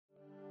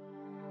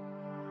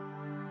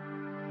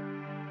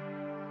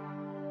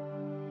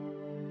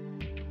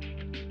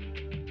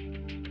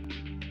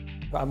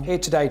I'm here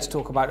today to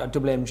talk about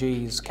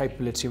WMG's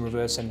capability in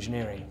reverse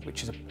engineering,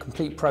 which is a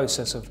complete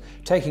process of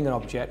taking an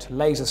object,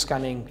 laser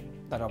scanning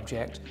that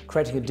object,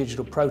 creating a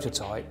digital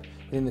prototype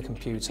within the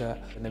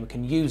computer, and then we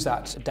can use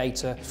that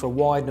data for a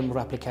wide number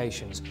of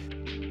applications.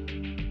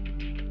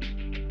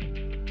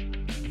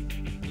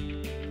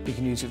 We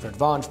can use it for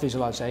advanced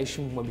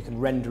visualization, where we can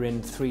render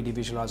in 3D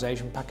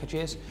visualization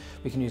packages.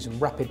 We can use it in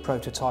rapid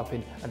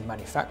prototyping and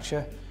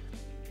manufacture.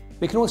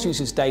 We can also use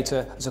this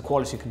data as a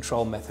quality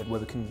control method, where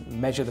we can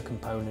measure the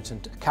component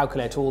and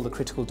calculate all the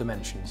critical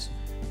dimensions.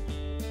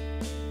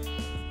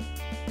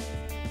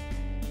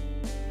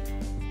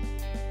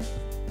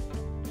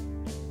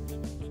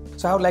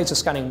 So how laser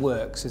scanning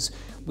works is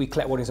we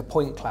collect what is a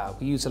point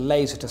cloud. We use a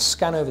laser to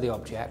scan over the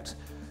object,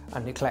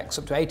 and it collects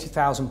up to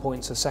 80,000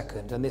 points a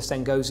second, and this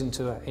then goes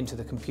into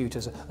the computer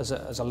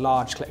as a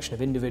large collection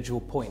of individual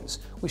points,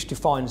 which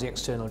defines the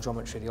external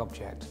geometry of the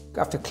object.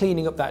 After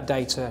cleaning up that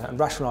data and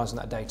rationalising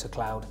that data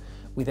cloud,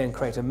 we then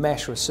create a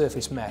mesh or a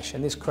surface mesh,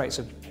 and this creates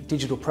a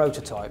digital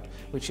prototype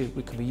which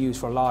can be used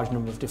for a large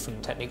number of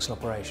different techniques and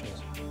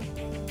operations.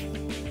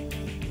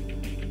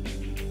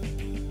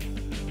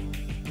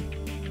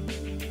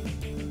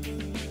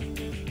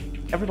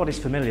 Everybody's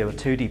familiar with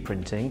 2D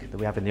printing that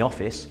we have in the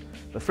office,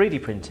 but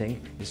 3D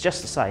printing is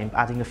just the same,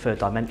 adding a third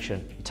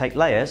dimension. You take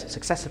layers,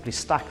 successively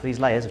stack these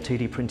layers of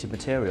 2D printed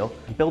material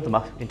and build them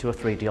up into a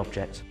 3D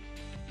object.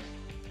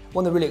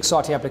 One of the really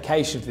exciting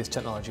applications of this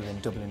technology within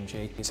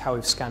WMG is how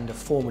we've scanned a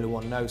Formula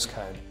 1 nose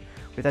cone.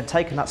 We've then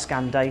taken that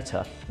scanned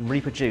data and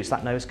reproduced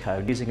that nose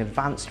cone using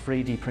advanced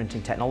 3D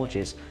printing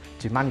technologies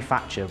to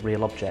manufacture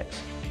real objects.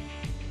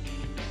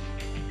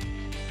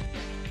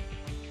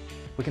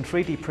 We can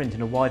 3D print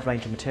in a wide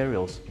range of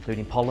materials,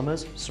 including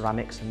polymers,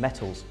 ceramics and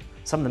metals.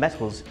 Some of the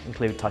metals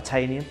include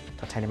titanium,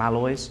 titanium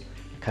alloys,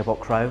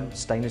 cobalt chrome,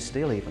 stainless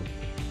steel even.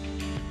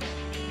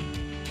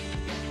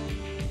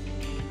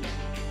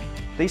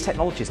 These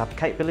technologies have the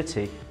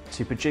capability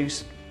to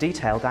produce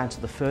detail down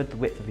to the third the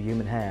width of a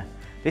human hair.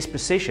 This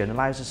precision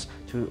allows us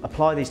to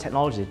apply these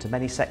technologies to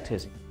many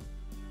sectors.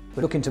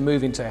 We're looking to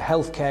move into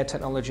healthcare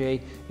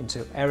technology,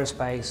 into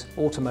aerospace,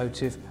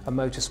 automotive and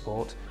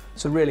motorsport,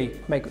 so really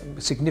make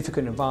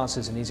significant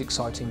advances in these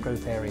exciting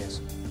growth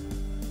areas.